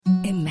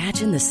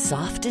Imagine the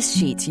softest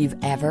sheets you've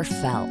ever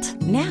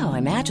felt. Now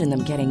imagine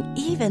them getting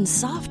even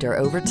softer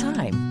over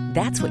time.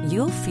 That's what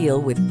you'll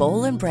feel with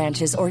Boll &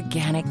 Branch's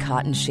organic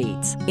cotton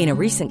sheets. In a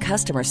recent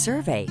customer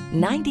survey,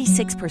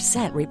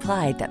 96%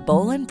 replied that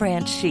Boll &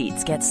 Branch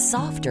sheets get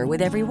softer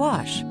with every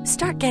wash.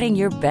 Start getting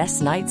your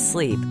best night's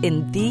sleep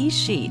in these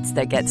sheets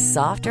that get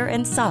softer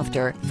and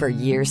softer for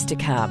years to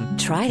come.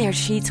 Try their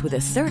sheets with a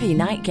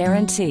 30-night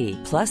guarantee.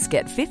 Plus,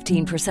 get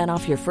 15%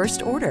 off your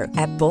first order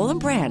at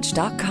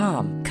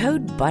bollandbranch.com.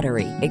 Code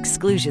BUTTERY.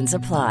 Exclusions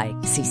apply.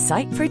 See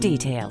site for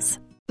details.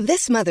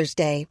 This Mother's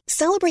Day,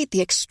 celebrate the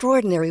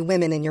extraordinary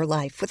women in your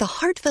life with a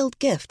heartfelt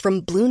gift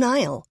from Blue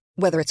Nile.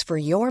 Whether it's for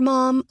your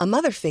mom, a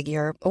mother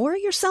figure, or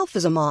yourself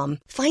as a mom,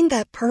 find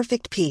that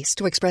perfect piece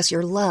to express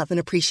your love and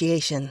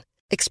appreciation.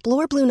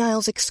 Explore Blue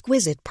Nile's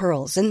exquisite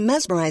pearls and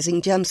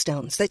mesmerizing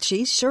gemstones that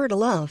she's sure to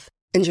love.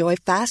 Enjoy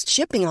fast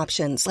shipping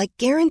options like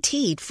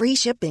guaranteed free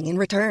shipping and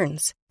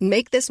returns.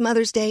 Make this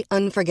Mother's Day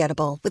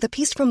unforgettable with a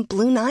piece from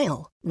Blue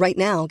Nile. Right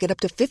now, get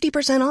up to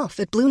 50% off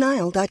at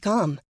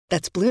BlueNile.com.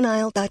 That's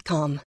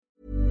BlueNile.com.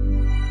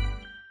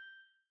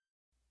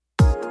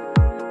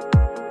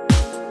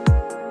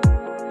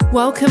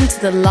 Welcome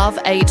to the Love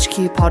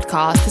HQ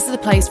podcast. This is a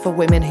place for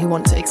women who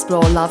want to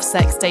explore love,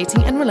 sex,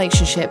 dating and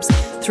relationships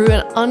through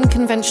an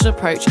unconventional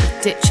approach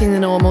of ditching the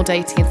normal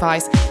dating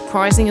advice,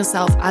 prizing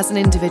yourself as an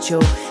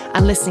individual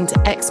and listening to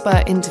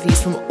expert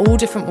interviews from all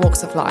different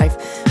walks of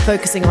life,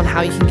 focusing on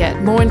how you can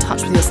get more in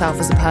touch with yourself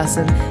as a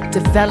person,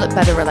 develop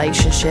better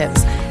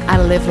relationships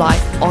and live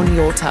life on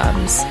your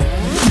terms.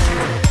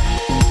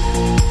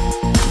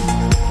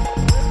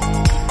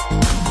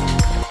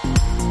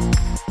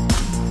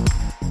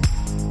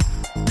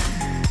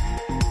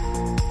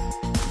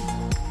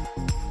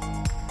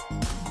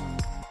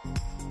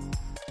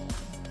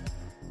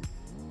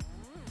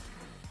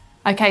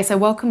 Okay, so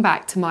welcome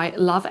back to my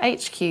Love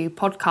HQ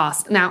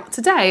podcast. Now,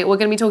 today we're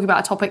going to be talking about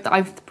a topic that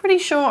I'm pretty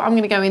sure I'm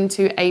going to go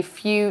into a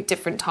few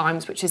different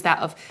times, which is that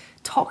of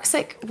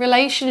toxic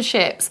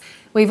relationships.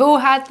 We've all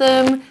had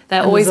them.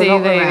 They're always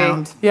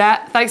around.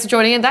 Yeah, thanks for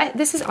joining in.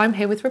 I'm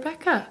here with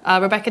Rebecca.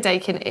 Rebecca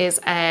Dakin is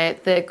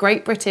the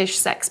Great British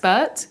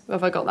Sexpert.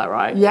 Have I got that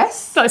right?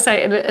 Yes. Did I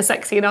say it in a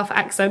sexy enough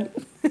accent?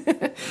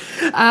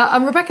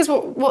 And Rebecca's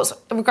what's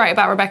great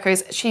about Rebecca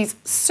is she's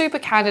super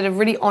candid and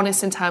really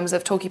honest in terms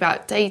of talking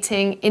about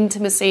dating,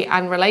 intimacy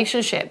and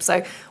relationships.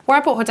 So where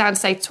I brought her down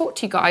today to talk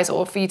to you guys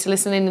or for you to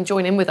listen in and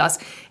join in with us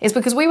is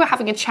because we were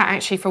having a chat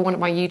actually for one of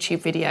my YouTube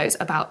videos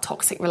about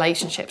toxic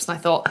relationships, and I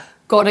thought,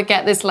 got to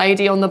get this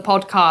lady on the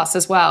podcast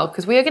as well,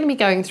 because we are going to be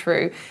going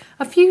through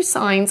a few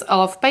signs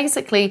of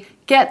basically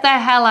get the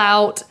hell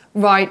out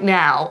right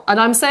now. And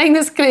I'm saying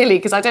this clearly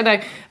because I don't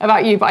know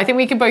about you, but I think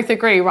we can both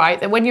agree, right,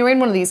 that when you're in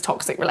one of these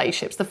toxic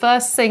relationships, the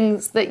first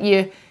things that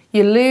you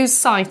lose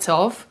sight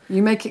of,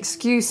 you make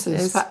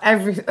excuses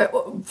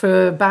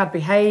for bad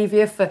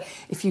behaviour. For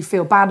if you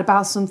feel bad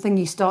about something,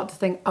 you start to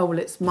think, oh well,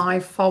 it's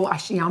my fault.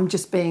 Actually, I'm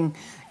just being,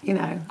 you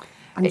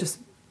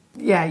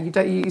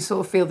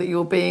sort of feel that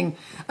you're being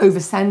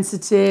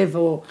oversensitive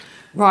or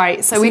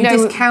right. So we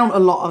know discount a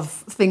lot of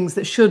things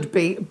that should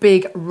be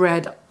big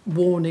red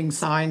warning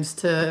signs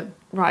to.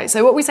 Right.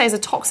 So what we say is a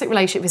toxic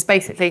relationship is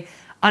basically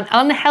an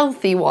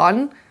unhealthy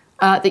one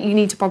that you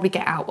need to probably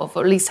get out of,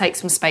 or at least take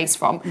some space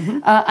from.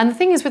 Mm-hmm. And the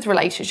thing is with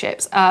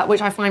relationships, which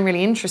I find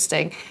really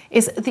interesting,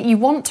 is that you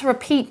want to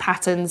repeat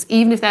patterns,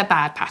 even if they're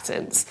bad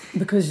patterns.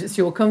 Because it's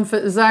your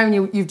comfort zone,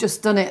 you've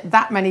just done it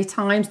that many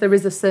times. There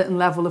is a certain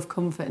level of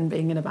comfort in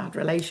being in a bad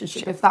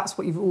relationship, if that's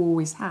what you've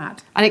always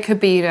had. And it could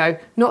be,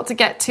 not to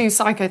get too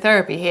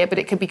psychotherapy here, but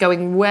it could be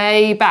going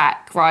way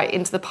back, right,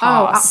 into the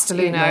past. Oh,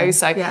 absolutely.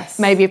 So yes.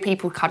 Maybe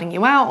people cutting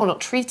you out or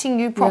not treating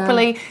you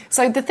properly. Yeah.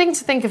 So the thing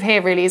to think of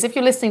here really is if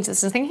you're listening to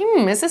this and thinking,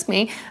 is this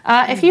me?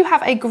 If you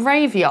have a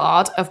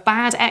graveyard of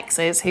bad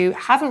exes who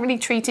haven't really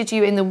treated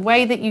you in the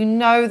way that you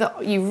know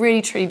that you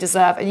really truly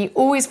deserve, and you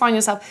always find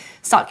yourself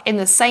stuck in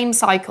the same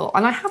cycle.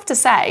 And I have to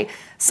say,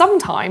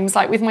 sometimes,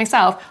 like with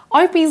myself,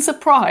 I've been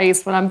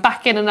surprised when I'm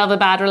back in another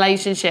bad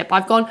relationship.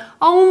 I've gone,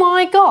 oh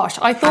my gosh,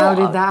 I thought,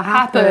 how did that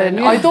happen?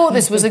 I thought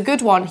this was a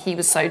good one. He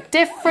was so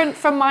different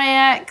from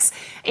my ex.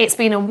 It's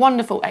been a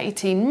wonderful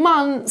 18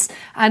 months.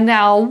 And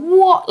now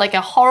what? Like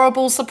a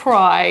horrible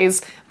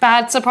surprise.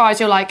 Bad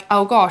surprise, you're like,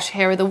 oh gosh,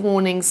 here are the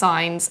warning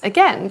signs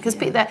again. Because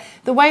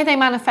the way they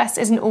manifest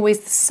isn't always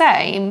the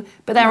same,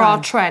 but there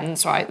are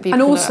trends, right?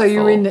 And also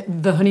you're in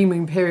the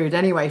honeymoon period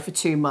anyway for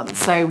 2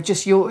 months. So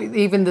just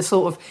even the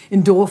sort of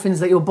endorphins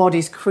that your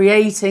body's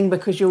creating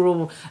because you're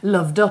all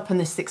loved up and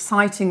this is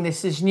exciting,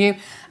 this is new,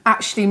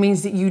 actually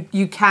means that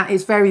you can,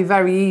 it's very,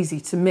 very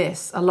easy to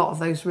miss a lot of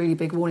those really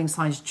big warning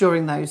signs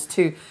during those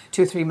 2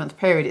 or 3 month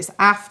period. It's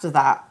after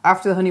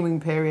the honeymoon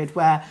period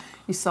where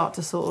you start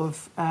to sort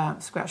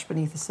of scratch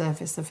beneath the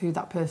surface of who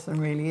that person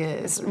really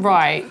is.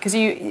 Right, because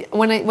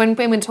when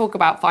women talk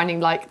about finding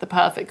like the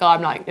perfect guy,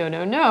 I'm like,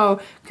 no,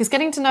 because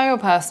getting to know a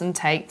person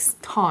takes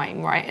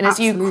time, right? And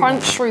Absolutely. As you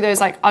crunch through those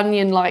like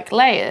onion-like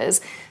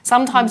layers,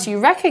 sometimes you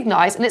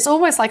recognise, and it's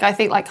almost like, I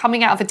think, like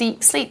coming out of a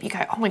deep sleep, you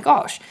go, oh my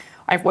gosh,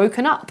 I've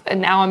woken up and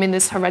now I'm in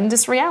this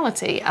horrendous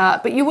reality.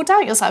 But you will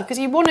doubt yourself because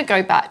you want to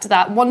go back to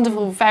that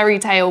wonderful fairy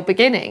tale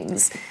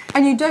beginnings.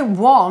 And you don't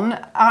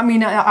want, I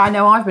mean, I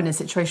know I've been in a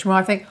situation where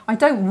I think, I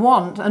don't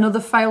want another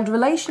failed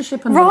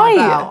relationship under my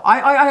belt.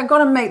 I've got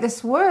to make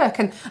this work.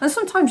 And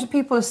sometimes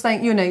people are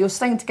saying, you know, you're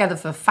staying together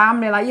for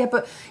family, like, yeah,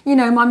 but, you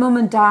know, my mum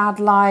and dad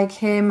like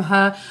him,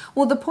 her.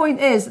 Well, the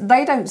point is,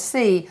 they don't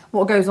see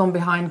what goes on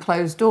behind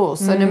closed doors.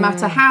 So no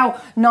matter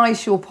how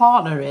nice your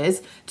partner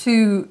is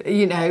to,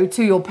 you know,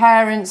 to your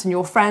parents and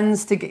your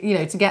friends to get, you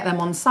know, to get them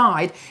on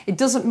side, it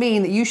doesn't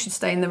mean that you should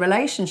stay in the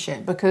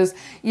relationship because,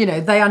 you know,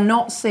 they are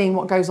not seeing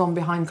what goes on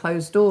behind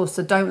closed doors.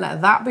 So don't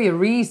let that be a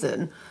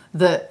reason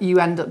that you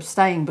end up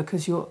staying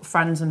because your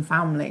friends and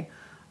family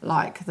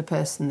like the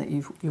person that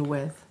you're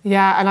with.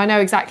 Yeah, and I know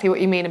exactly what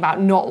you mean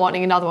about not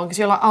wanting another one because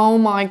you're like, oh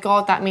my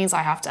God, that means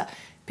I have to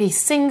be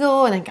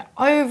single and then get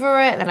over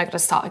it, and then I've got to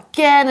start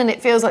again, and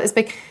it feels like this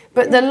big...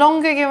 But the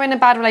longer you're in a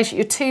bad relationship,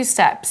 you're 2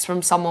 steps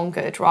from someone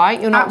good,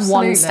 right? You're not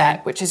Absolutely. 1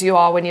 step, which is you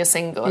are when you're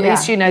single. At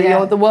least you know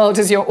that the world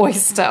is your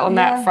oyster on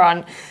that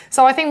front.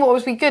 So I think what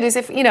would be good is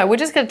if, you know, we're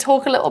just going to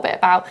talk a little bit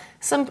about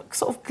some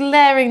sort of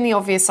glaringly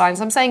obvious signs.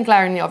 I'm saying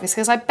glaringly obvious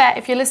because I bet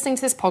if you're listening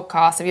to this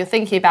podcast, if you're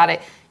thinking about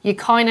it, you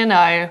kind of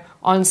know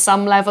on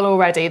some level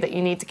already that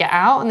you need to get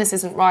out and this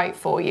isn't right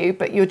for you,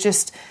 but you're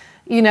just...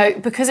 You know,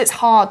 because it's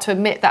hard to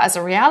admit that as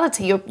a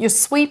reality, you're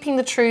sweeping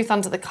the truth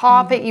under the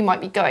carpet. You might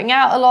be going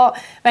out a lot,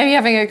 maybe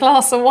having a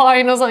glass of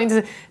wine or something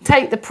to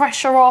take the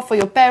pressure off, or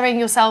you're burying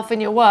yourself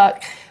in your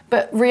work.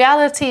 But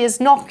reality is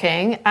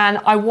knocking, and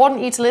I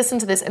want you to listen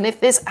to this. And if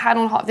this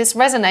this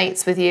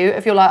resonates with you,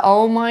 if you're like,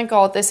 oh my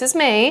God, this is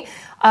me,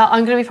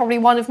 I'm going to be probably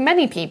one of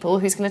many people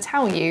who's going to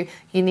tell you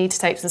you need to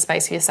take some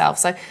space for yourself.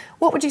 So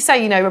what would you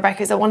say, you know,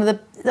 Rebecca, is that one of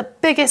the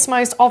biggest,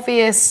 most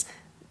obvious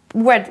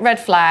red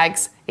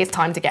flags? It's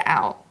time to get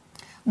out?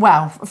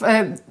 Well,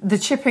 the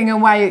chipping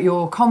away at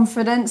your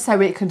confidence,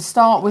 so it can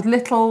start with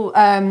little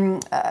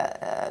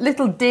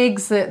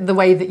digs at the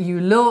way that you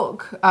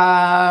look,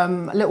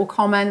 little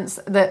comments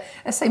that,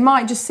 let's say,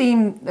 might just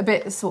seem a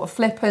bit sort of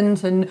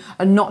flippant and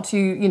not too,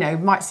 you know,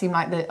 might seem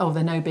like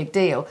they're no big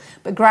deal.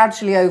 But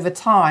gradually over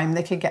time,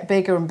 they could get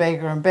bigger and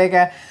bigger and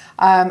bigger.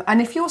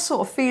 And if you're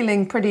sort of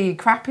feeling pretty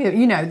crappy,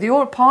 you know,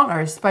 your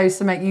partner is supposed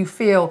to make you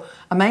feel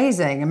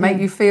amazing and make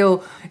you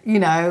feel, you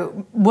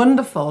know,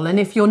 wonderful. And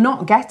if you're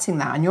not getting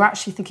that and you're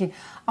actually thinking,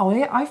 oh,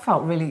 yeah, I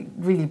felt really,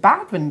 really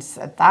bad when you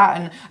said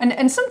that.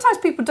 And sometimes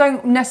people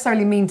don't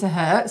necessarily mean to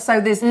hurt. So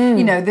there's,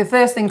 you know, the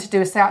first thing to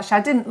do is say, actually,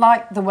 I didn't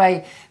like the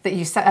way that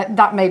you said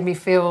that made me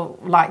feel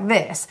like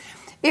this.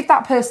 If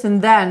that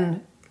person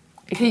then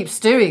keeps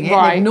doing it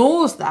and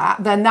ignores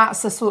that, then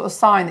that's a sort of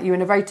sign that you're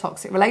in a very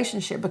toxic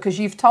relationship because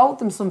you've told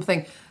them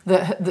something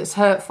that's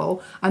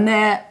hurtful and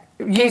they're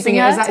using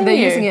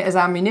it as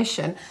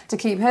ammunition to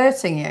keep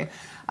hurting you.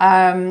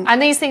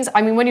 And these things,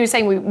 I mean, when you were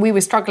saying we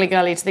were struggling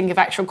earlier to think of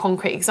actual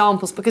concrete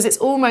examples because it's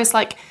almost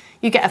like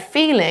you get a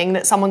feeling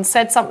that someone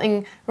said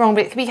something wrong,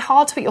 but it can be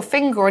hard to put your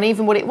finger on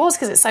even what it was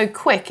because it's so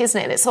quick, isn't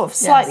it? It's sort of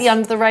slightly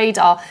under the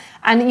radar.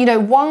 And, you know,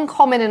 one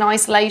comment in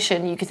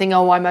isolation, you could think,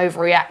 oh, I'm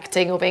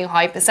overreacting or being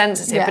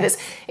hypersensitive. Yes.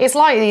 But it's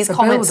like these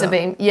comments are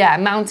being,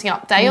 mounting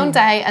up day on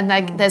day,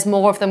 and there's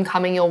more of them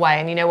coming your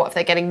way. And you know what? If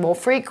they're getting more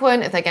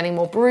frequent, if they're getting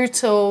more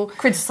brutal.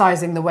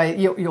 Criticising the way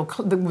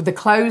the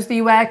clothes that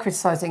you wear,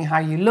 criticising how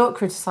you look,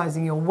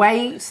 criticising your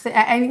weight,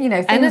 and, you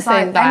know,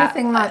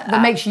 anything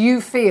that makes you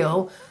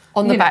feel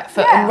on the back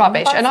foot and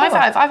rubbish. And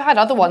I've had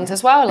other ones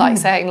as well, like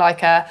saying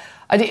like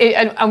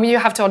and you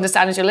have to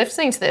understand as you're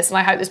listening to this, and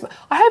I hope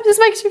this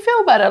makes you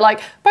feel better.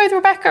 Like both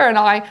Rebecca and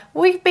I,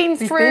 we've been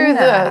through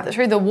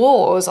the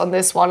wars on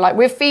this one. Like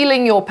we're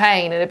feeling your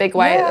pain in a big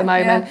way at the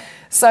moment. Yeah.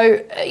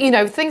 So, you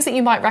know, things that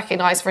you might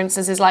recognise, for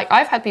instance, is like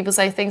I've had people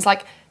say things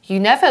like, you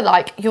never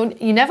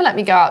let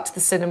me go out to the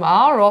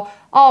cinema, or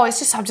oh, it's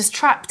just I'm just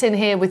trapped in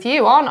here with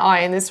you, aren't I,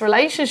 in this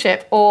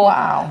relationship? Or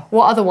wow.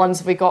 What other ones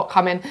have we got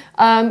coming?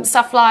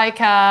 Stuff like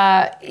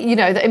you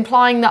know,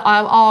 implying that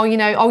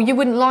you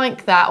wouldn't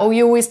like that, or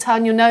you always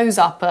turn your nose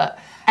up at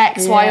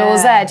X, Y, or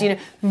Z. You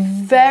know,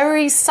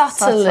 very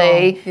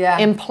subtly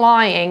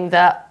implying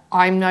that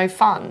I'm no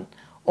fun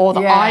or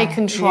that I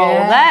control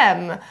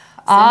them.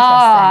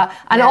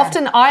 And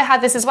often I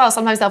had this as well.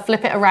 Sometimes they'll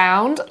flip it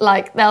around.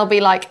 Like they'll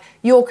be like,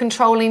 you're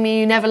controlling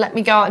me, you never let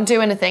me go out and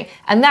do anything.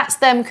 And that's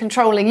them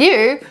controlling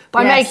you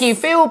by making you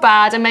feel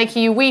bad and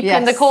making you weep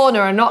in the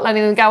corner and not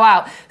letting them go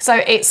out. So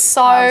it's it's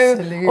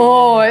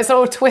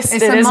all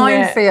twisted, isn't it? It's a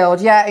minefield.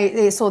 Yeah,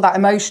 it's all that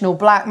emotional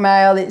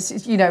blackmail.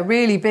 It's, you know,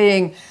 really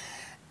being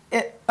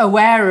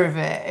aware of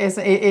it.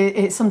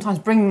 It's sometimes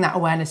bringing that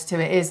awareness to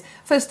it is,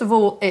 first of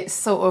all, it's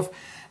sort of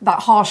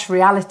that harsh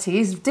reality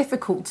is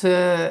difficult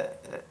for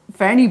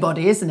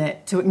anybody, isn't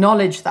it, to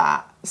acknowledge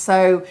that.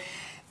 So,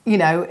 you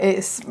know,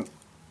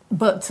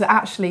 but to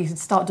actually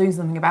start doing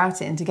something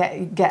about it and to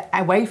get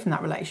away from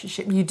that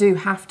relationship, you do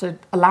have to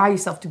allow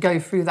yourself to go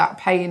through that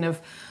pain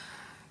of,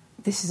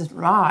 this isn't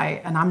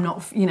right, and I'm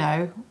not, you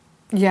know.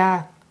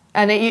 Yeah.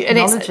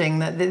 acknowledging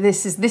that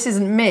this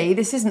isn't me.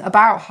 This isn't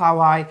about how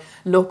I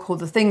look or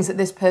the things that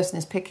this person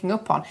is picking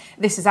up on.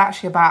 This is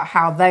actually about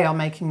how they are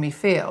making me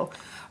feel,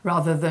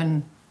 rather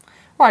than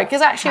right.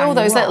 Because actually, all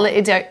those little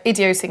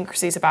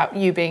idiosyncrasies about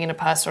you being in a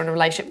person or in a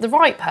relationship, the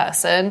right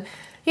person.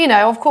 You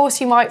know, of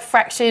course, you might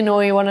fractionally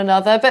annoy one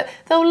another, but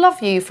they'll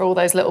love you for all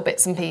those little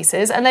bits and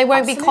pieces, and they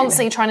won't be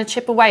constantly trying to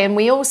chip away. And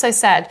we also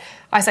said,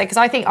 because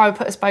I think I would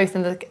put us both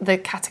in the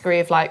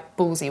category of like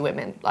ballsy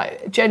women,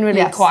 like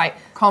generally quite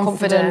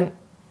confident,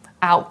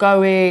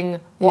 outgoing,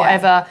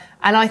 whatever. Yeah.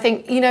 And I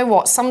think, you know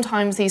what,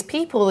 sometimes these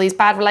people, these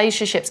bad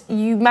relationships,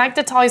 you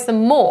magnetise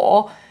them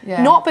more,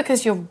 not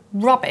because you're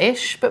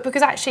rubbish, but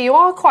because actually you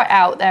are quite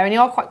out there and you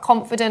are quite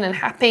confident and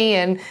happy,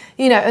 and,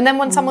 you know, and then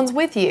when someone's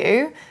with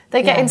you,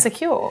 they get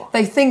insecure.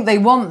 They think they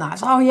want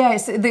that. Oh yeah,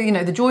 it's, you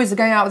know, the joys of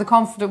going out with a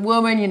confident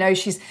woman, you know,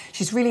 she's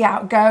really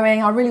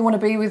outgoing, I really want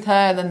to be with her.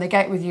 And then they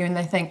get with you and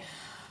they think,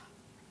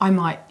 I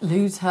might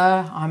lose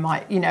her, I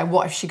might, you know,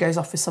 what if she goes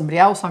off with somebody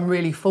else? I'm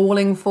really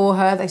falling for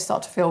her. They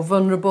start to feel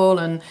vulnerable,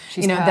 and,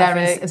 she's, you know, their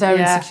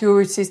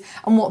insecurities.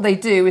 And what they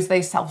do is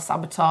they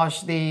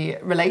self-sabotage the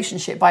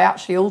relationship by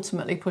actually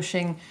ultimately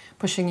pushing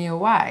you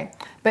away.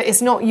 But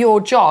it's not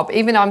your job.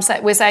 Even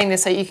we're saying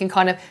this so you can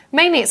kind of,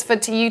 mainly it's for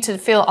you to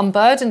feel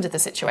unburdened of the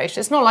situation.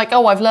 It's not like,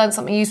 oh, I've learned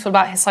something useful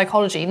about his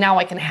psychology, now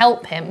I can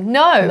help him.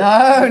 No.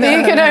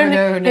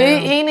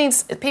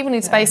 People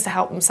need space to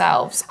help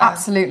themselves.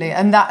 Absolutely.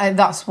 And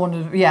that's one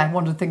of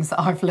the things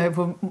that I've learned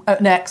from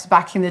Next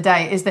back in the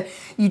day, is that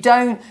you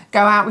don't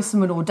go out with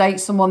someone or date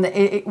someone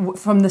that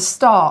from the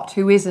start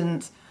who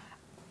isn't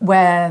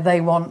where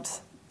they want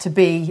to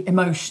be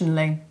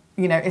emotionally.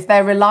 You know, if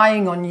they're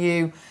relying on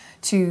you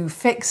to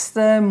fix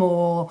them,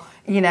 or,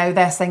 you know,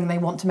 they're saying they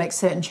want to make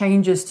certain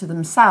changes to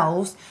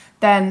themselves,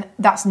 then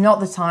that's not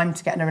the time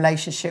to get in a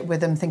relationship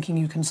with them thinking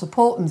you can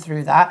support them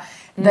through that.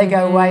 They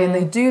go away and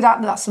they do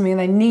that. That's something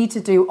they need to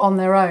do on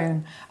their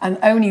own. And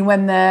only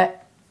when they're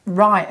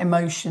right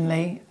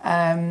emotionally,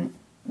 then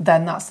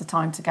that's the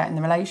time to get in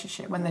the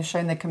relationship, when they've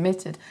shown they're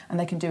committed and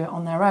they can do it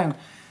on their own.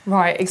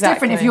 Right, exactly. It's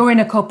different if you're in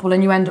a couple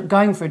and you end up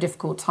going for a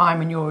difficult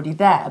time and you're already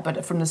there.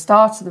 But from the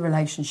start of the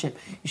relationship,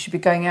 you should be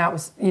going out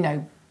with, you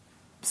know,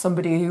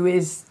 somebody who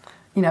is,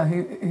 you know,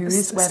 who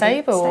is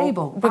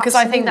stable. Because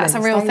I think that's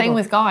a real thing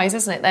with guys,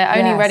 isn't it? They're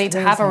only ready to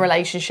have a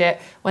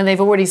relationship when they've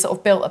already sort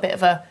of built a bit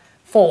of a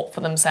fort for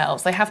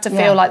themselves. They have to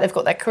feel like they've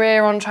got their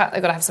career on track,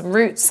 they've got to have some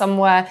roots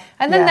somewhere,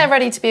 and then they're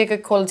ready to be a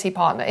good quality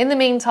partner. In the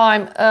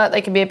meantime,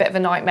 they can be a bit of a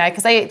nightmare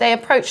because they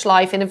approach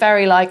life in a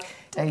very like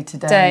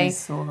day-to-day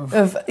sort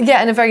of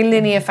in a very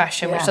linear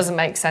fashion, which doesn't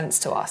make sense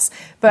to us.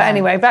 But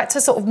anyway, back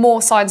to sort of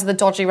more sides of the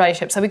dodgy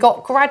relationship. So we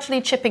got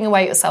gradually chipping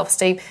away at your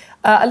self-esteem.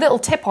 A little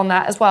tip on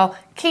that as well: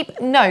 keep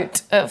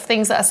note of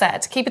things that are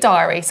said. Keep a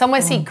diary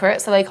somewhere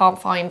secret so they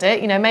can't find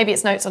it. You know, maybe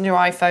it's notes on your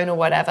iPhone or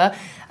whatever,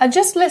 and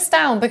just list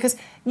down, because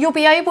you'll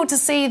be able to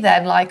see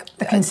then like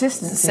the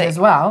consistency as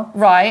well,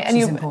 right? And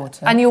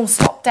important. And you'll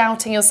stop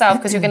doubting yourself,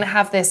 because you're going to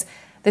have this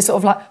sort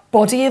of like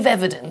body of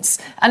evidence.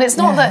 And it's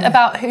not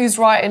about who's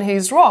right and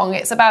who's wrong.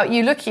 It's about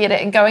you looking at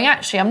it and going,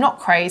 actually, I'm not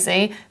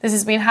crazy. This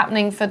has been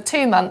happening for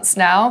 2 months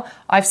now.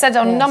 I've said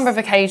on a number of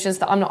occasions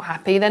that I'm not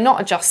happy. They're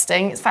not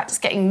adjusting. In fact, it's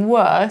getting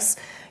worse.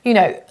 You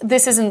know,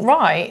 this isn't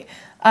right.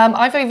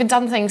 I've even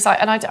done things like,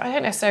 and I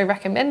don't necessarily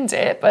recommend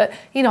it, but,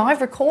 you know,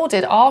 I've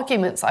recorded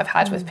arguments I've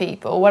had with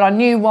people when I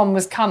knew one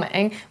was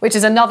coming, which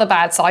is another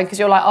bad sign, because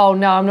you're like, oh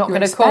no, I'm not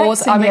going to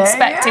cause. I'm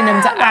expecting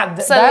them to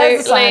absolutely,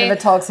 that's a sign of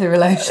a toxic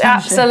relationship.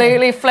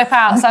 Absolutely flip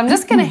out. So I'm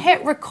just going to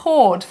hit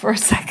record for a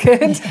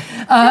second,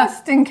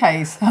 just in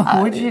case.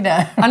 Would you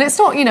know? And it's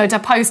not, you know, to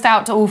post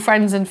out to all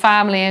friends and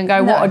family and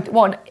go, what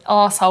an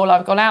arsehole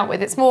I've gone out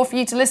with. It's more for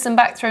you to listen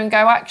back through and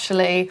go,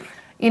 actually,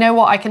 you know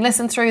what, I can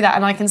listen through that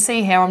and I can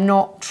see here I'm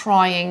not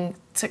trying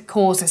to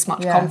cause this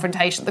much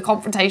confrontation. The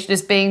confrontation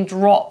is being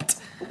dropped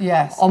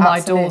on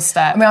my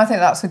doorstep. I mean, I think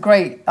that's a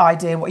great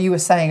idea, what you were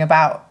saying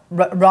about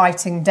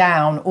writing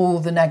down all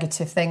the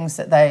negative things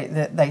that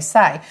they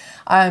say.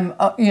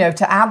 You know,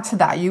 to add to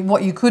that,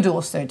 what you could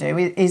also do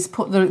is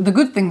put the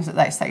good things that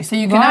they say, so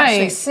you can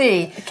actually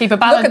see, keep a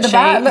balance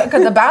sheet. Look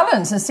at the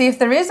balance and see if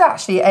there is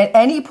actually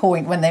any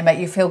point when they make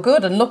you feel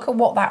good, and look at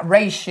what that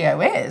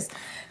ratio is.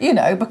 You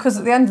know, because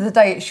at the end of the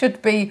day, it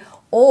should be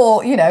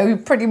all, you know,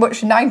 pretty much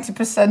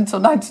 90% or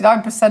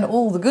 99%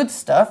 all the good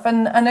stuff,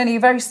 and only a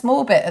very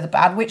small bit of the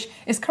bad, which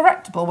is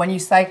correctable when you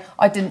say,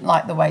 I didn't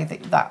like the way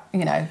that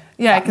you know.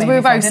 Yeah, because we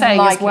were both saying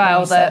as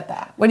well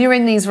that when you're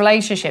in these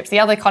relationships, the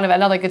other kind of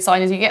another good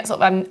sign is you get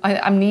sort of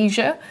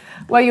amnesia,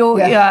 where you're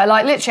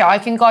like literally, I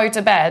can go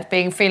to bed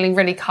feeling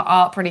really cut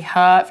up, really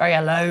hurt, very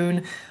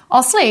alone.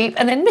 I'll sleep,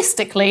 and then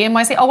mystically in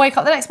my sleep, I'll wake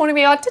up the next morning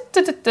and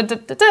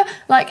be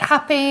like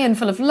happy and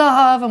full of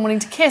love and wanting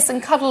to kiss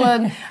and cuddle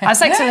and have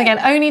sex with them again,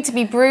 only to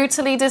be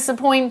brutally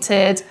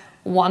disappointed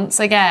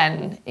once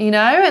again, you know?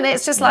 And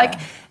it's just like,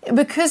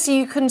 because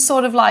you can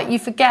sort of like, you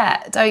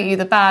forget, don't you,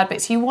 the bad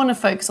bits. You want to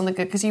focus on the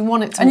good because you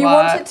want it to work. And you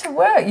want it to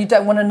work. You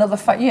don't want another,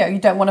 you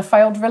don't want a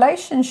failed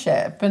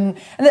relationship. And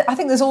I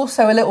think there's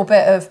also a little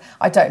bit of,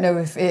 I don't know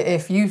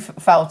if you've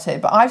felt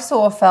it, but I've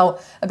sort of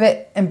felt a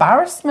bit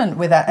embarrassment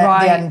with at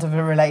the end of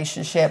a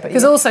relationship.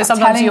 Because also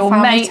sometimes your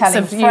mates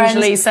have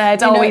usually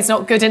said, he's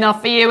not good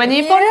enough for you. And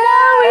you've gone,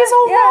 no, he's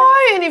all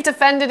right. And you've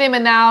defended him,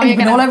 and now you've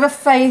been all over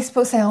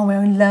Facebook saying, oh,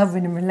 we're in love, we're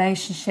in a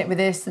relationship with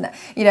this and that.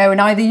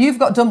 And either you've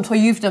got dumped or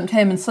you've dumped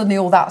him, and suddenly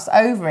all that's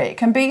over. It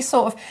can be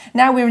sort of,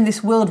 now we're in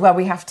this world where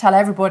we have to tell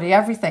everybody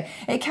everything.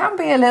 It can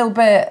be a little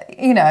bit,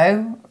 you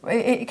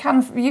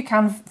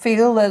can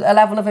feel a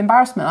level of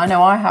embarrassment. I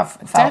know I have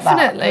felt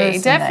definitely,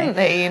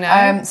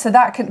 So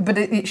that can, but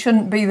it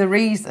shouldn't be the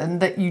reason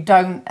that you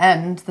don't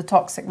end the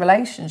toxic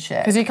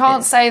relationship. Because you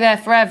can't stay there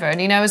forever.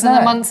 And, as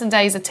the months and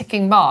days are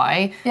ticking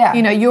by,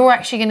 you're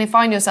actually going to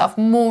find yourself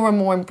more and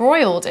more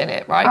embroiled in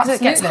it, right? Because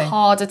it gets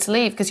harder to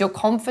leave because your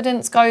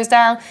confidence goes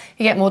down.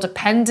 You get more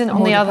dependent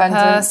on the other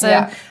person.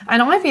 Yeah.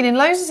 And I've been in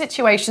loads of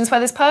situations where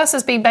this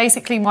person's been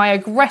basically my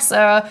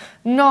aggressor,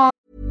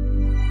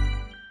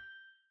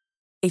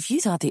 If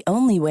you thought the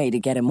only way to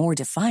get a more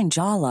defined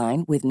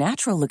jawline with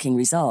natural-looking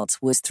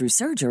results was through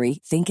surgery,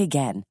 think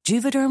again.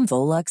 Juvederm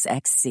Volux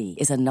XC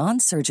is a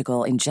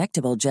non-surgical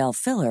injectable gel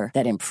filler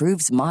that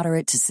improves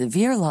moderate to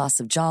severe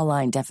loss of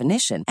jawline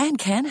definition and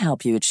can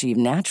help you achieve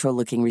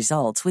natural-looking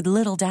results with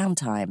little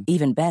downtime.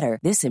 Even better,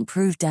 this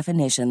improved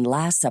definition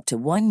lasts up to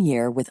 1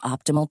 year with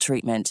optimal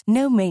treatment.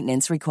 No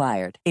maintenance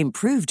required.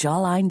 Improve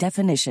jawline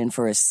definition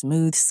for a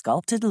smooth,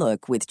 sculpted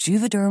look with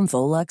Juvederm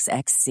Volux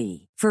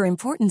XC. For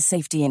important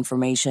safety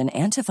information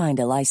and to find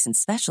a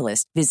licensed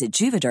specialist, visit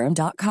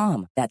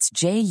Juvederm.com. That's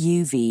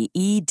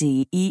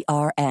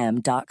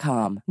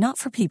JUVEDERM.com. Not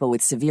for people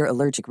with severe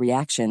allergic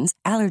reactions,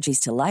 allergies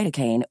to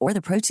lidocaine, or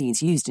the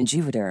proteins used in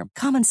Juvederm.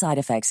 Common side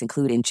effects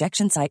include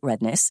injection site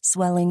redness,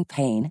 swelling,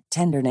 pain,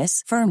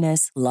 tenderness,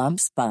 firmness,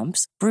 lumps,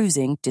 bumps,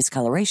 bruising,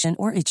 discoloration,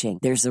 or itching.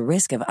 There's a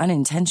risk of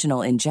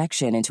unintentional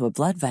injection into a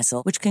blood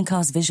vessel, which can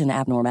cause vision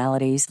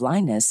abnormalities,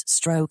 blindness,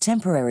 stroke,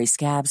 temporary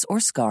scabs,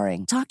 or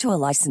scarring. Talk to a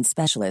licensed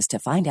specialist to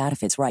find out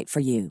if it's right for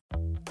you.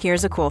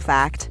 Here's a cool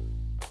fact.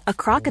 A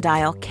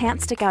crocodile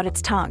can't stick out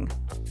its tongue.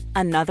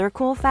 Another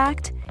cool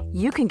fact,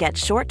 you can get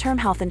short-term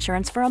health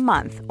insurance for a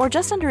month or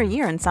just under a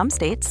year in some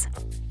states.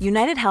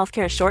 United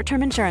Healthcare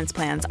short-term insurance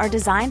plans are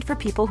designed for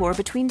people who are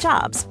between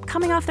jobs,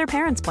 coming off their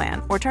parents'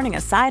 plan, or turning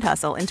a side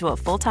hustle into a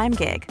full-time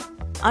gig.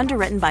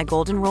 Underwritten by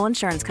Golden Rule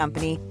Insurance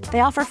Company,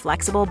 they offer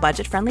flexible,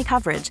 budget-friendly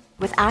coverage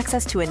with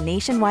access to a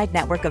nationwide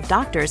network of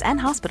doctors and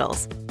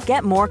hospitals.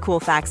 Get more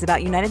cool facts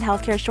about United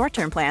Healthcare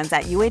short-term plans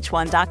at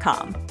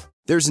UH1.com.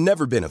 There's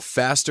never been a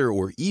faster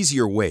or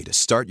easier way to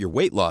start your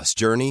weight loss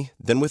journey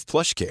than with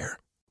PlushCare.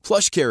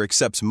 PlushCare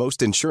accepts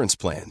most insurance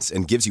plans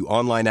and gives you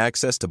online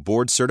access to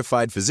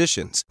board-certified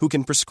physicians who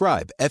can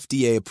prescribe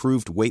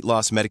FDA-approved weight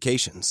loss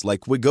medications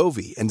like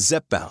Wegovy and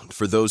Zepbound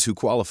for those who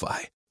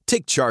qualify.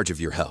 Take charge of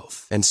your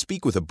health and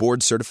speak with a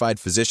board-certified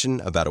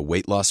physician about a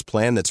weight loss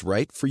plan that's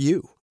right for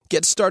you.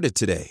 Get started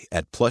today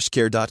at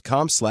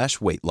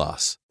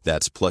plushcare.com/weightloss.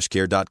 That's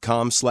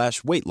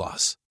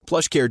plushcare.com/weightloss.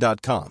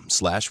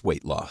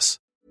 plushcare.com/weightloss.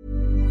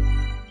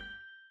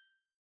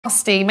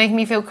 Nasty, making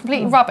me feel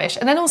completely rubbish.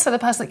 And then also the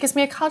person that gives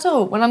me a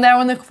cuddle when I'm there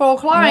on the floor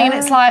crying, and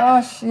it's like,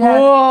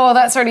 oh,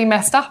 that's really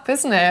messed up,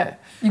 isn't it?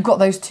 You've got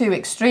those two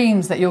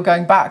extremes that you're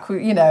going back, you're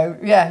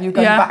going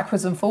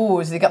backwards and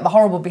forwards. You get the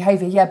horrible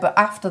behaviour, but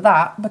after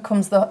that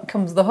comes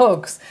the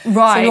hugs.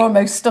 Right. So you're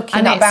almost stuck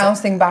in that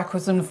bouncing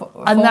backwards and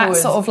forwards. And that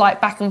sort of like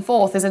back and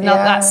forth is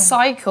another, that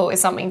cycle is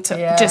something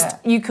to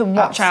you can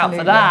watch out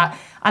for that.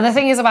 And the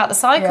thing is about the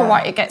cycle,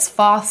 right, it gets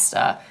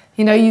faster.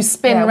 You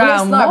spin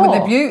around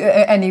more. With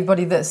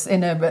anybody that's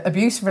in an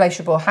abusive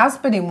relationship or has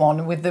been in one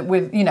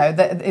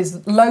that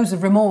is loads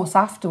of remorse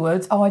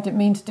afterwards. Oh, I didn't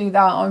mean to do that.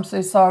 I'm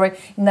so sorry.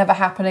 It'll never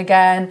happen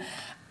again.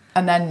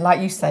 And then, like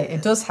you say,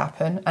 it does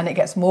happen, and it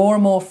gets more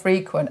and more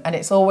frequent, and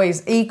it's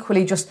always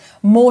equally just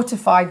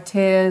mortified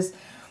tears,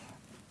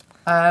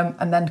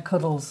 and then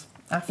cuddles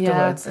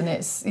afterwards, and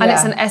it's an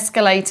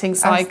escalating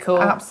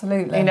cycle.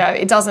 Absolutely.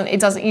 It doesn't.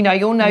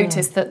 You'll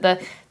notice that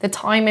the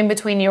time in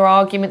between your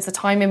arguments, the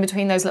time in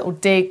between those little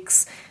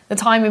digs, the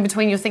time in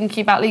between you're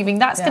thinking about leaving,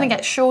 that's going to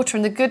get shorter,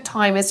 and the good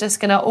time is just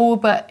going to all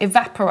but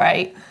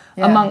evaporate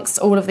amongst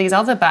all of these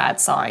other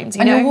bad signs.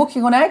 You're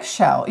walking on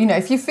eggshell.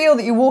 If you feel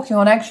that you're walking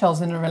on eggshells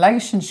in a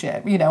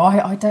relationship,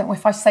 I don't know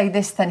if I say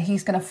this, then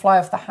he's going to fly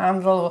off the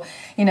handle,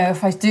 or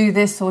if I do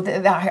this or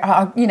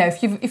that,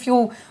 if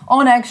you're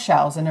on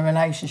eggshells in a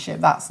relationship,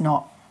 that's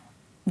not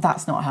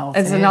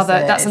healthy.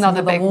 That's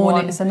another big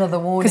warning. It's another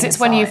warning. Because it's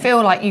when you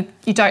feel like you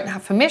don't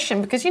have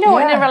permission. Because in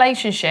a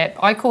relationship,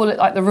 I call it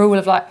like the rule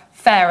of like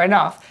fair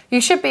enough. You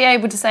should be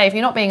able to say, if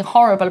you're not being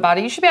horrible about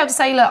it, you should be able to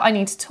say, look, I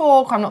need to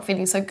talk, or I'm not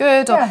feeling so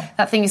good, or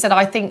that thing you said,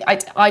 I think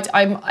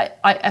I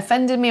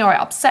offended me, or it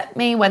upset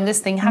me when this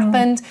thing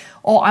happened,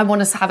 or I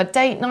want to have a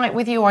date night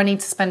with you, or I need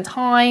to spend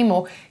time,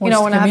 or I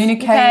want to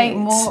communicate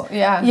more,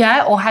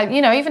 or have,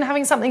 even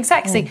having something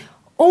sexy.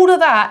 All of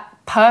that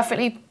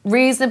perfectly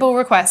reasonable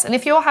requests. And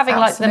if you're having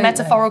like the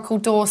metaphorical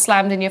door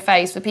slammed in your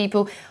face for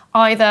people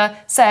either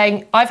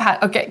saying,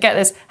 get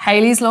this,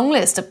 Hayley's long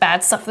list of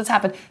bad stuff that's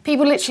happened.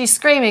 People literally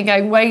screaming,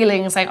 going,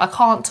 wailing and saying, I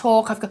can't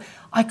talk, I've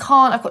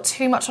got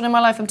too much on in my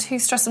life, I'm too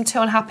stressed, I'm too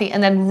unhappy,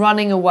 and then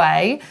running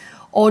away.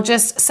 Or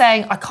just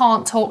saying, I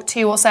can't talk to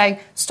you, or saying,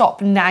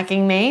 stop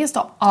nagging me,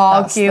 stop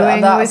arguing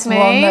that's with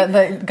me. That's one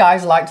that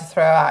guys like to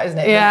throw out, isn't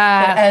it?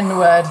 Yeah. The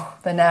N-word,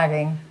 the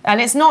nagging.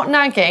 And it's not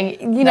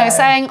nagging, you know,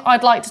 saying,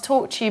 I'd like to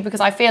talk to you because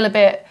I feel a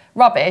bit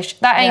rubbish.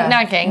 That ain't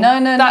nagging. No.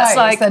 That's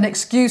like it's an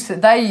excuse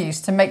that they use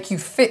to make you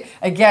fit.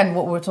 Again,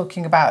 what we were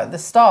talking about at the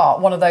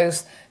start, one of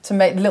those to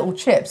make little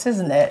chips,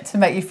 isn't it? To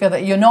make you feel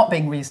that you're not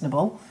being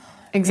reasonable.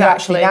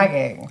 Exactly. You're actually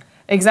nagging.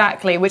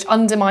 Exactly, which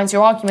undermines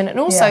your argument. And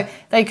also,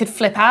 they could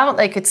flip out.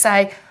 They could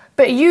say,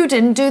 but you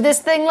didn't do this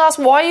thing last.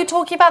 Why are you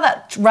talking about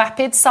that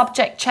rapid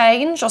subject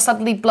change or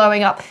suddenly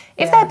blowing up?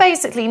 If they're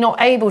basically not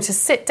able to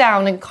sit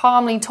down and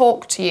calmly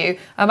talk to you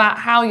about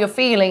how you're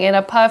feeling in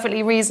a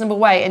perfectly reasonable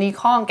way, and you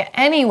can't get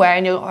anywhere,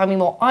 and you're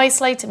more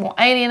isolated, more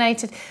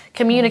alienated,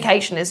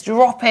 communication is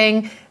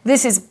dropping.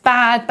 This is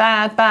bad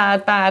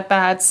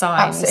signs.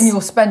 Absolutely. And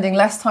you're spending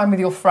less time with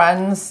your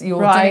friends.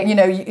 You're doing, you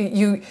know,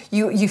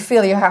 you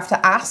feel you have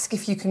to ask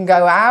if you can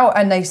go out,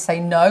 and they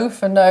say no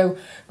for no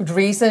good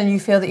reason, and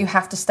you feel that you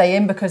have to stay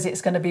in because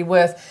it's going to be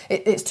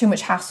it's too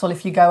much hassle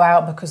if you go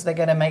out because they're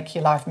going to make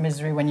your life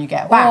misery when you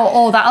get back.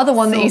 Or that other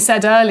one that you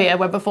said earlier,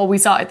 where before we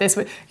started this,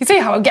 you see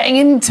how I'm getting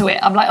into it.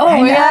 I'm like,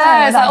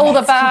 it's like all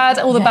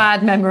the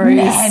bad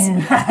memories.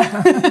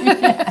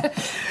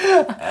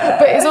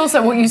 But it's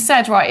also what you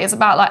said, right? It's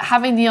about like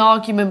having the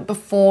argument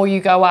before you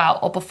go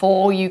out or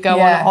before you go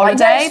on a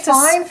holiday. Like, it's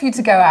fine for you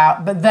to go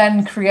out, but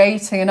then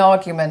creating an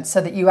argument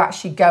so that you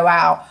actually go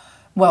out.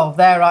 Well,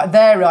 their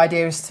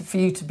idea is for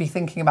you to be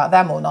thinking about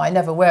them all night.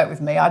 Never work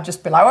with me. I'd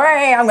just be like,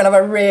 hey, I'm going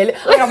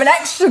to have an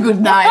extra good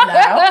night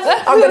now.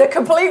 I'm going to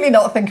completely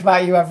not think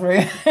about you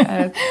ever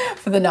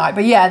for the night.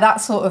 But yeah,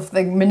 that sort of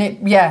thing.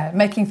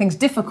 Making things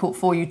difficult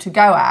for you to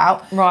go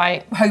out.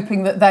 Right.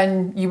 Hoping that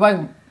then you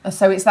won't.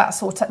 So it's that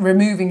sort of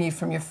removing you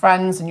from your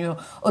friends and your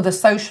other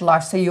social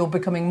life, so you're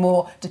becoming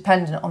more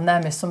dependent on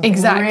them is something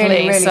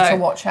really to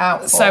watch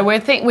out for. So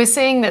we're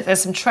seeing that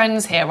there's some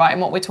trends here, right, in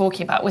what we're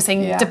talking about. We're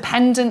seeing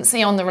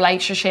dependency on the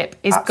relationship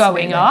is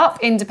going up,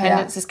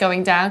 independence is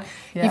going down.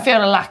 Yeah. You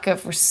feel a lack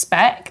of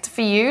respect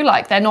for you,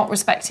 like they're not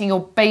respecting your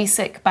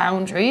basic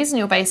boundaries and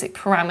your basic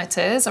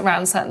parameters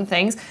around certain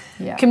things.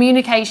 Yeah.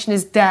 Communication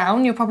is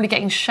down. You're probably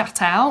getting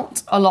shut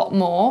out a lot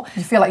more.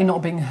 You feel like you're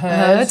not being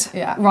heard.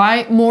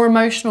 Right? More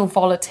emotional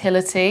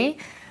volatility.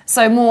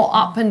 So more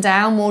up and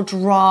down, more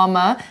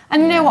drama.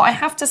 And you know what, I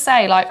have to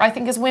say, like, I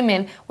think as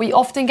women, we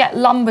often get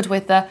lumbered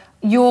with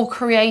you're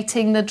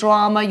creating the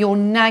drama, you're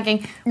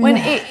nagging. When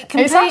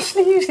it's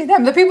actually usually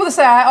them. The people that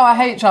say, I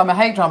hate drama,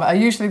 are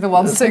usually the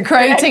ones that are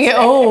creating it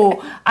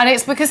all. And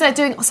it's because they're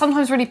doing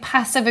sometimes really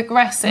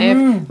passive-aggressive,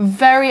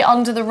 very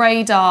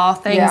under-the-radar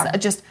things that are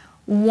just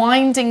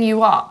winding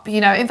you up.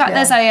 You know, in fact,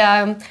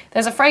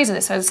 there's a phrase in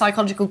it, so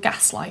psychology called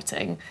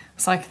gaslighting,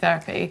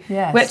 psychotherapy,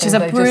 which is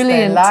a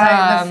brilliant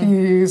term. The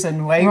fuse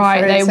and wait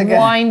for it they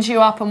wind you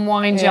up and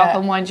wind you up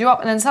and wind you up,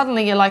 and then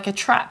suddenly you're like a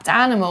trapped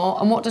animal.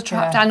 And what do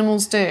trapped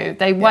animals do?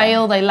 They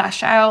wail, they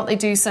lash out, they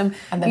do some.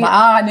 And they're like,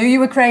 I knew you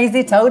were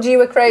crazy, told you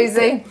were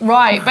crazy.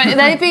 Right, but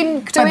they've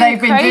been doing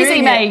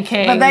crazy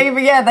making. But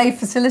they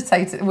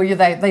facilitate it. Well,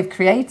 they've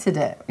created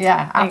it.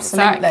 Yeah,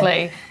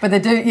 absolutely. Exactly. But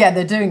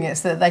they're doing it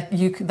so that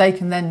they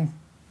can then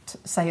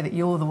say that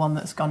you're the one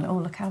that's gone, oh,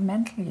 look how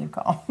mental you've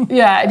got.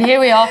 Yeah, and here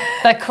we are,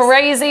 the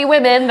crazy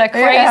women, the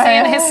crazy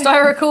and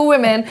hysterical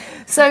women.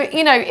 So,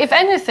 you know, if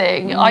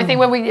anything, I think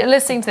when we're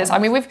listening to this, I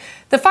mean,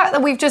 the fact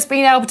that we've just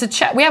been able to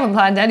chat, we haven't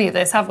planned any of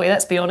this, have we?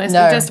 Let's be honest.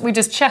 No. We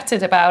just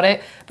chatted about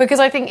it because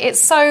I think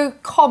it's so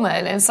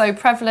common and so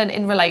prevalent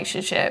in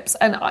relationships.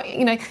 And,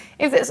 you know,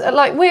 if it's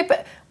like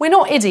we're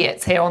not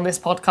idiots here on this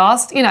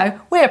podcast, you know,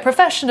 we're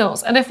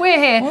professionals. And if we're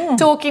here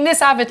talking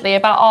this avidly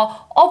about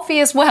our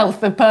obvious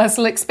wealth of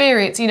personal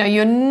experience, you know,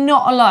 you're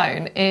not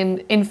alone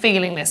in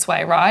feeling this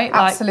way, right?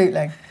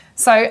 Absolutely.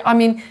 So, I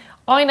mean,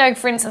 I know,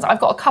 for instance, I've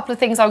got a couple of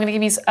things I'm going to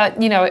give you,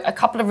 a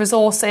couple of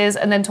resources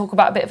and then talk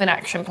about a bit of an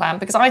action plan.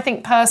 Because I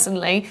think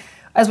personally,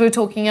 as we were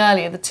talking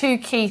earlier, the two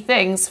key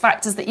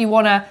factors that you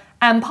want to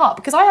amp up.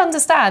 Because I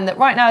understand that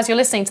right now, as you're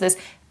listening to this,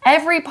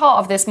 every part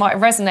of this might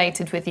have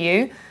resonated with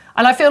you.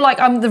 And I feel like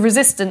I'm the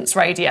resistance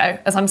radio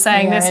as I'm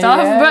saying this stuff.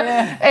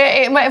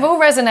 It might have all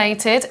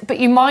resonated, but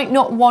you might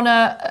not want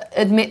to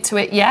admit to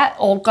it yet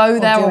or go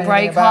there or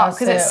break up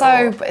because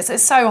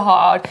it's so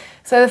hard.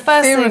 So the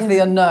first fear of the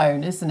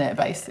unknown, isn't it?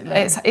 Basically,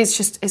 it's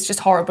just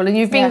horrible, and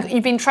you've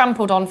been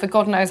trampled on for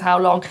God knows how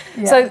long.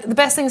 Yeah. So the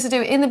best thing to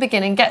do in the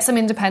beginning, get some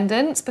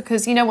independence,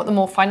 because you know what, the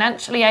more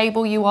financially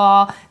able you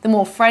are, the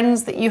more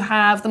friends that you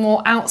have, the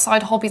more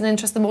outside hobbies and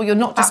interests, the more you're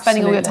not just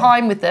spending all your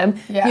time with them.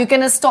 Yeah. You're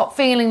going to stop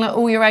feeling like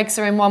all your eggs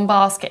are in one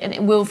basket, and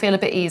it will feel a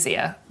bit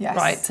easier,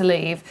 right, to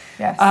leave.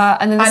 Yes.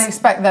 And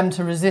expect them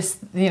to resist.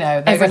 You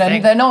know,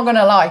 they're not going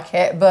to like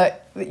it,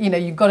 but you know,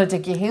 you've got to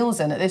dig your heels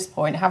in at this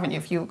point, haven't you?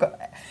 If you've got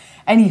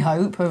any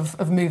hope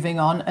of moving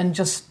on, and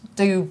just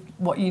do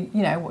what you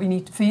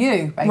need for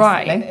you, basically.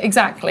 Right,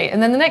 exactly.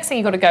 And then the next thing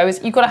you've got to go is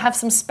you've got to have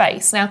some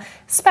space. Now,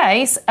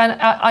 space, and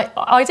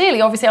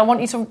ideally, obviously, I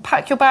want you to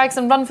pack your bags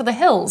and run for the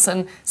hills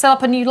and set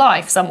up a new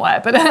life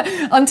somewhere. But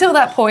until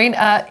that point,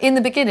 in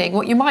the beginning,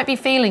 what you might be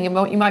feeling and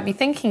what you might be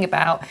thinking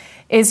about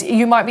is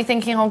you might be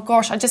thinking, oh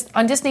gosh, I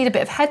just need a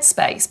bit of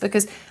headspace,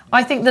 because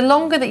I think the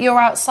longer that you're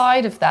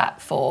outside of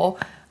that for,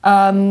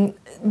 the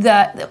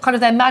kind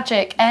of their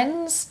magic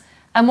ends,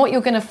 and what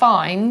you're going to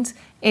find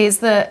is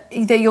that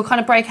you'll kind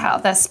of break out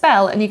of their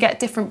spell and you get a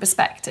different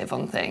perspective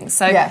on things.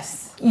 So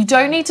you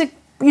don't need to,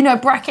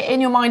 bracket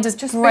in your mind as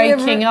just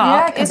breaking up.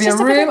 Yeah, it could be a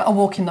room, a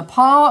walk in the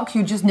park,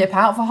 you just nip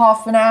out for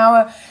half an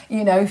hour,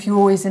 if you're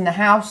always in the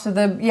house. So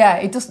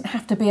it doesn't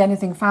have to be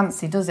anything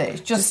fancy, does it?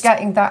 It's just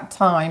getting that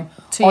time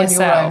to on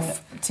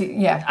yourself.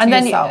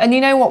 Yourself. And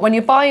you know what? When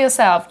you're by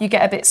yourself, you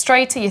get a bit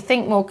straighter, you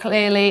think more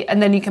clearly,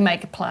 and then you can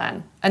make a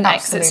plan, an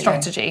exit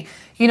strategy.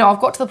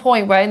 I've got to the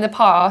point where in the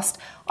past,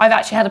 I've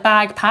actually had a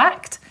bag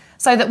packed,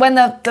 so that when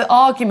the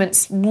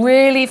argument's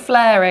really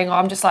flaring,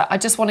 I'm just like, I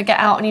just want to get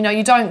out. And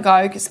you don't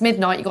go, because it's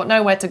midnight, you've got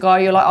nowhere to go.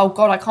 You're like, oh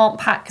God, I can't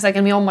pack because they're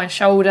going to be on my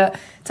shoulder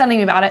telling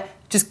me about it.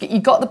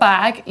 You've got the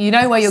bag, you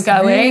know where you're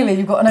going. Really?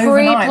 You've got an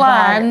overnight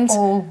pre-planned,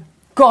 bag.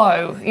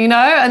 Go,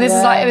 And this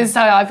is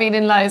how I've been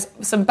in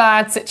some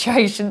bad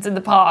situations in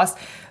the past.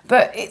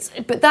 But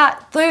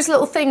those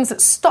little things that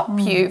stop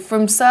you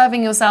from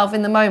serving yourself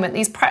in the moment,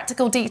 these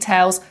practical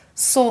details,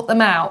 sort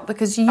them out,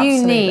 because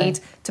you need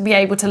to be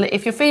able to.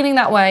 If you're feeling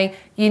that way,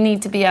 you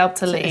need to be able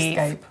to leave.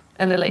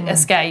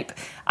 Escape.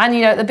 And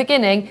at the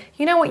beginning,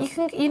 you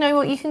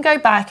can go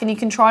back and you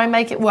can try and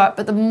make it work,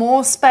 but the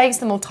more space,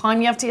 the more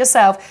time you have to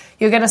yourself,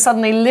 you're going to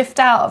suddenly lift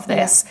out of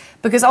this,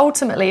 because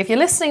ultimately, if you're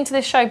listening to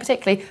this show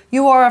particularly,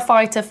 you are a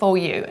fighter for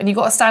you, and you've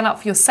got to stand up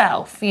for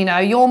yourself.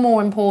 You're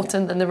more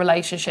important than the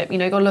relationship.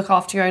 You've got to look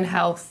after your own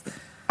health.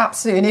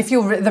 Absolutely. And if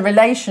the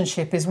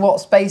relationship is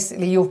what's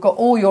basically, you've got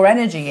all your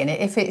energy in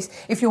it.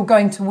 If you're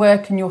going to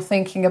work and you're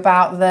thinking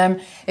about them,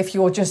 if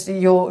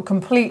you're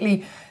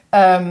completely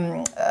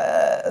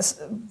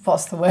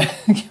what's the word?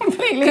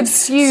 Completely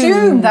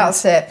consumed.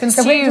 That's it.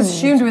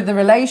 Consumed with the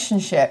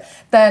relationship.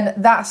 Then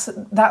that's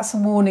a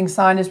warning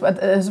sign as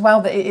well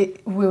that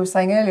we were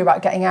saying earlier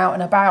about getting out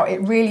and about.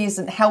 It really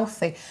isn't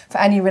healthy for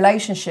any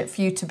relationship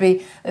for you to be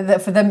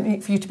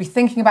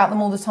thinking about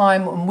them all the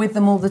time and with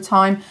them all the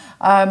time.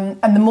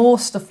 And the more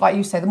stuff, like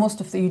you say, the more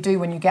stuff that you do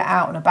when you get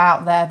out and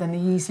about there, then the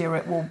easier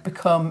it will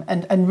become.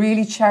 And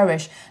really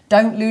cherish.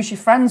 Don't lose your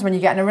friends when you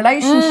get in a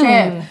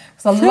relationship.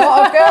 Because a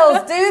lot of girls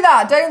do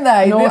that, don't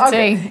they?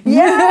 Naughty.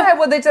 Yeah,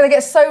 well, they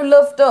get so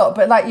loved up.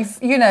 But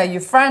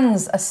your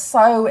friends are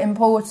so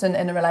important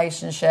in a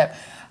relationship.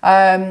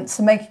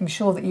 So making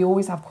sure that you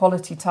always have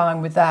quality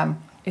time with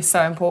them is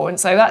so important.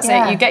 So that's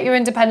it. You get your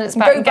independence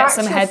back and get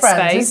some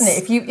headspace, isn't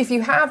it? If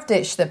you have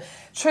ditched them,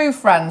 true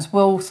friends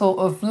will sort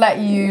of let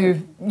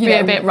you be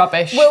a bit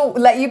rubbish. Will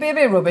let you be a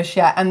bit rubbish,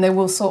 and they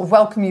will sort of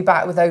welcome you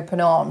back with open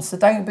arms. So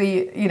don't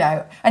be,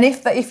 and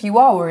if you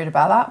are worried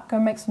about that, go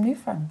and make some new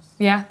friends.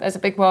 Yeah, there's a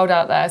big world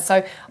out there.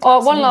 So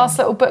one last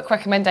little book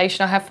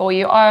recommendation I have for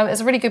you.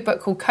 There's a really good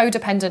book called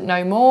Codependent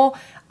No More.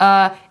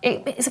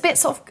 It's a bit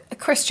sort of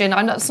Christian.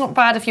 It's not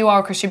bad if you are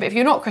a Christian, but if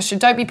you're not Christian,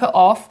 don't be put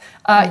off.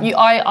 I'm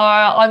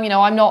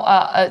not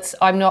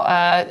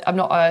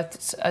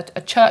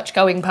a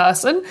church-going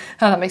person.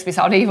 That makes me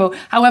sound evil.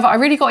 However, I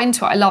really got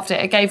into it. I loved it.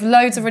 It gave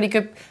loads of really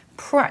good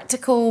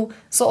practical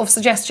sort of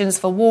suggestions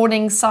for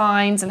warning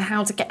signs and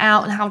how to get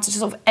out and how to just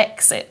sort of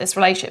exit this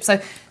relationship.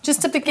 So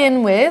just to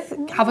begin with,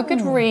 have a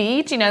good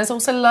read. There's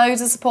also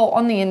loads of support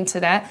on the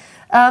internet.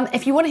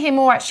 If you want to hear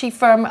more actually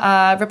from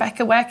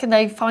Rebecca, where can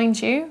they find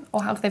you,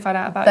 or how can they find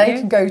out about you? They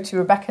can go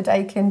to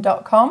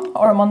RebeccaDakin.com,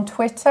 or I'm on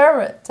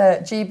Twitter at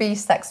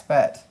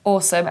GBSexpert.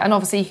 Awesome. And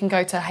obviously you can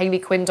go to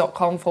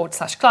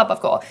HayleyQuinn.com/club. I've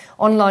got an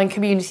online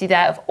community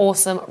there of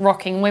awesome,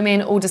 rocking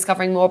women, all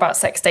discovering more about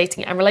sex,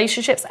 dating and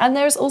relationships. And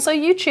there's also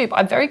YouTube.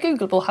 I'm very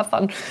Googleable. Have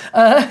fun.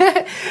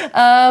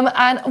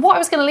 And what I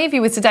was going to leave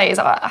you with today is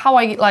how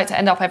I like to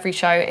end up every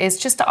show is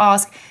just to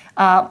ask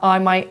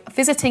my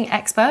visiting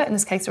expert, in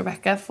this case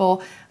Rebecca,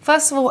 for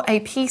first of all a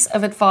piece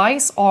of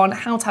advice on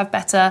how to have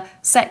better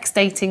sex,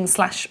 dating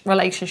 /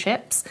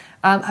 relationships.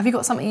 Have you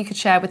got something you could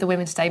share with the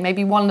women today?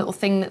 Maybe one little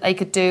thing that they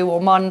could do, or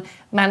one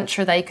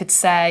mantra they could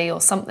say,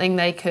 or something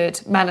they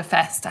could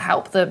manifest to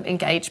help them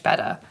engage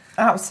better?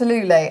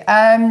 Absolutely.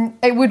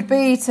 It would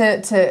be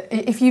to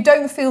if you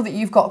don't feel that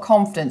you've got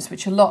confidence,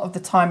 which a lot of the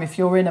time if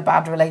you're in a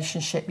bad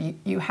relationship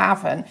you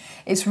haven't,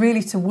 it's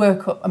really to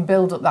work up and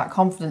build up that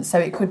confidence. So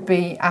it could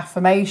be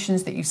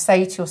affirmations that you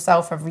say to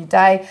yourself every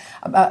day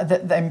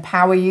that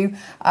empower you.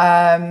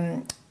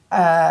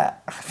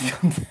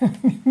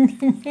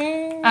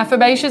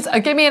 Affirmations.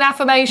 Give me an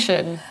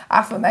affirmation.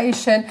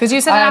 Affirmation. Because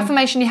you said an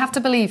affirmation, you have to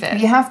believe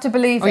it. You have to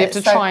believe it. Or you have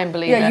to try and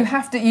believe it. Yeah,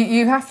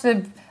 you have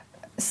to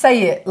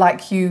say it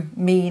like you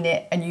mean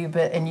it and you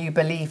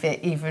believe it,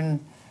 even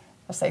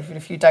I say even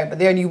if you don't, but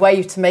the only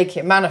way to make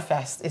it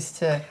manifest is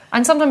to...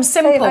 And sometimes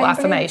simple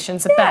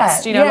affirmations are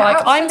best. You know,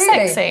 like,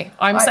 absolutely.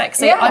 I'm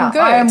sexy, I'm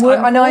good. I am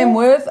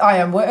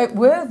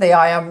worthy,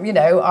 I am, you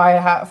know, I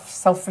have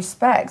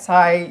self-respect,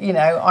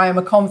 I am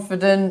a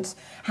confident,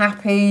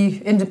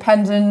 happy,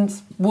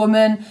 independent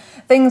woman,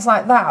 things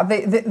like that.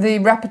 The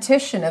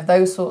repetition of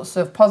those sorts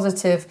of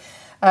positive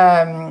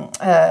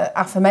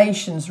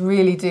affirmations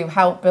really do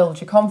help build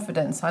your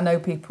confidence. I know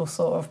people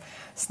sort of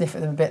sniff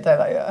at them a bit, don't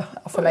they,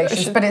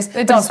 affirmations, but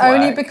it's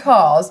only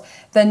because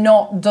they're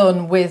not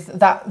done with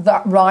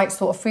that right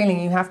sort of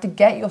feeling. You have to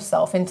get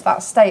yourself into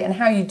that state, and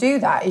how you do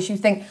that is you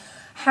think,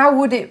 how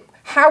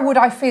would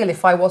I feel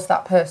if I was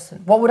that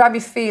person? What would I be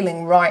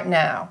feeling right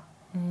now?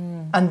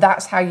 And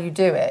that's how you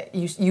do it.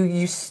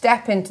 You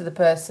step into the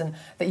person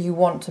that you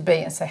want to be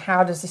and say,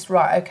 how does this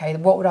okay,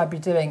 what would I be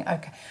doing?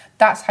 Okay,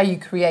 that's how you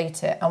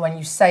create it. And when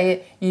you say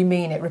it, you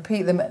mean it.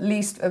 Repeat them at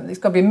least, it's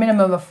got to be a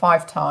minimum of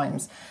 5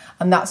 times.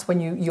 And that's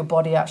when your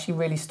body actually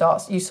really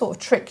starts, you sort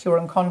of trick your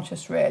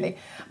unconscious really,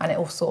 and it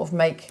will sort of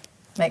make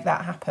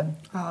that happen.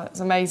 Oh, that's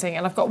amazing.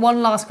 And I've got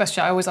one last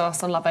question I always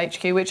ask on Love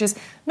HQ, which is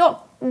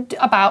not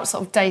about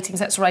sort of dating,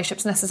 sex,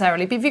 relationships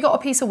necessarily, but have you got a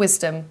piece of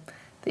wisdom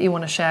that you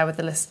want to share with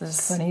the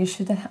listeners? Funny you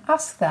should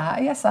ask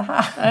that. Yes, I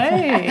have.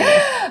 Hey.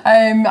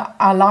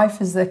 Our life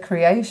is a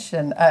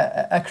creation.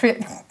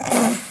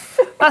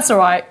 That's all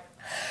right.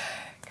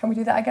 Can we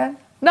do that again?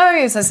 No,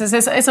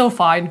 it's all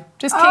fine.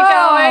 Just keep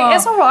going.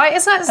 It's all right.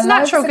 It's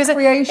natural because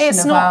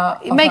it's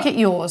not. Make it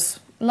yours.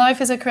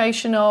 Life is a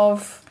creation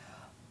of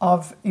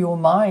your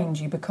mind.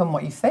 You become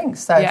what you think.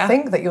 So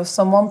think that you're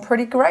someone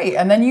pretty great,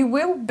 and then you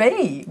will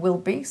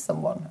be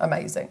someone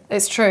amazing.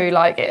 It's true.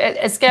 Like,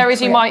 as scary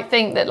as you might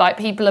think that, like,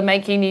 people are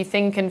making you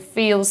think and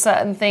feel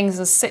certain things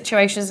as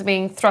situations are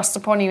being thrust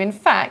upon you, in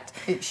fact,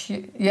 it's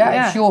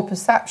your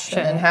perception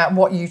and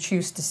what you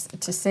choose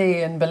to see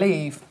and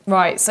believe.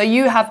 Right. So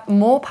you have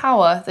more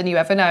power than you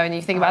ever know, and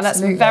you think about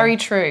that's very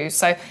true.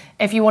 So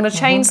if you want to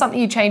change something,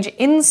 you change it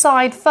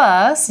inside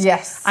first.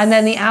 Yes. And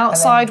then the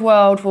outside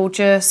world will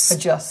just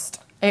adjust.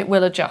 It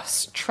will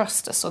adjust.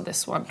 Trust us on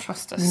this one.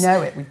 Trust us. We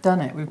know it. We've done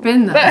it. We've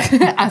been there.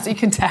 As you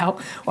can tell.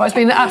 Well, it's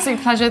been an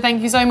absolute pleasure.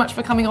 Thank you so much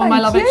for coming on my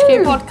Love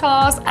HQ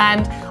podcast.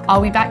 And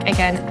I'll be back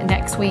again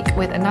next week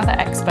with another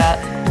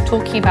expert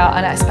talking about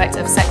an aspect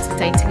of sex,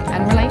 dating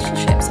and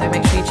relationships. So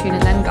make sure you tune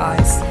in then,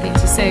 guys. Meet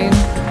you soon.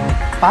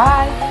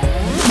 Bye.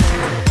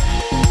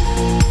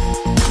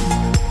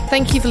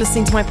 Thank you for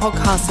listening to my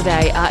podcast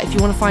today. If you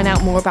want to find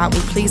out more about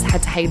me, please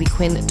head to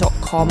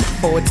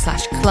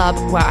hayleyquinn.com/club,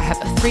 where I have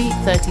a free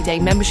 30-day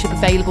membership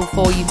available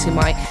for you to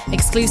my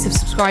exclusive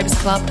subscribers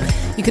club.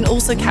 You can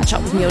also catch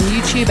up with me on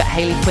YouTube at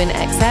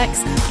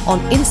HayleyQuinnXX, on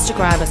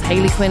Instagram as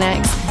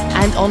HayleyQuinnX,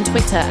 and on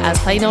Twitter as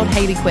plain old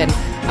Hayley Quinn.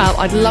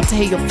 I'd love to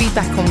hear your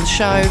feedback on the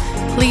show.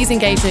 Please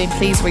engage with me,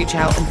 please reach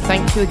out, and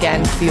thank you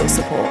again for your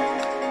support.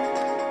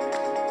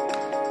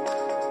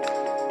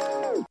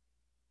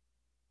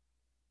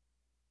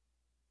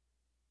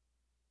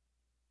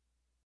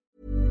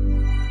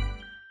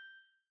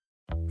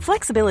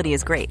 Flexibility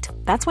is great.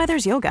 That's why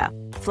there's yoga.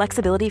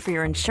 Flexibility for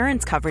your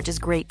insurance coverage is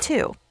great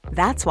too.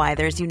 That's why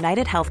there's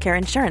United Healthcare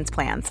Insurance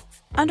Plans.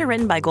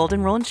 Underwritten by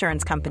Golden Rule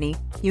Insurance Company,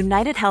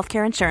 United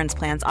Healthcare Insurance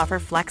Plans offer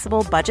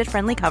flexible,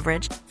 budget-friendly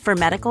coverage for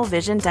medical,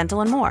 vision,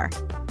 dental, and more.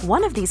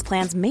 One of these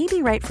plans may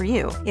be right for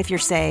you if you're,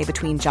 say,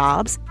 between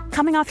jobs,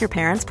 coming off your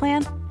parents'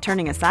 plan,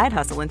 turning a side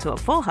hustle into a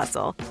full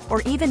hustle,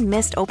 or even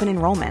missed open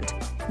enrollment.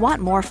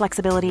 Want more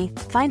flexibility?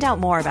 Find out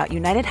more about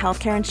United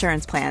Healthcare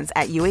Insurance Plans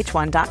at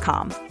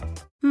uh1.com.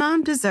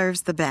 Mom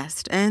deserves the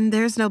best, and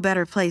there's no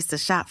better place to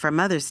shop for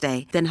Mother's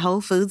Day than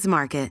Whole Foods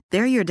Market.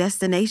 They're your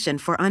destination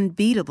for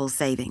unbeatable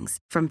savings,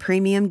 from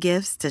premium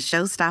gifts to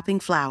show-stopping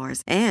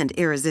flowers and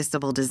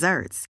irresistible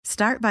desserts.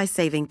 Start by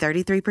saving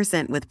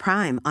 33% with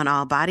Prime on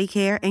all body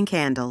care and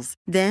candles.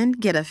 Then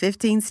get a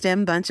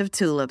 15-stem bunch of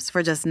tulips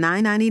for just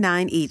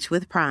 $9.99 each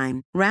with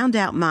Prime. Round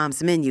out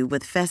Mom's menu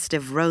with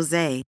festive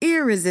rosé,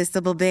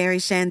 irresistible berry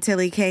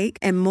chantilly cake,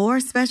 and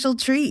more special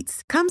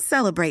treats. Come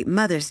celebrate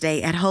Mother's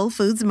Day at Whole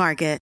Foods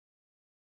Market.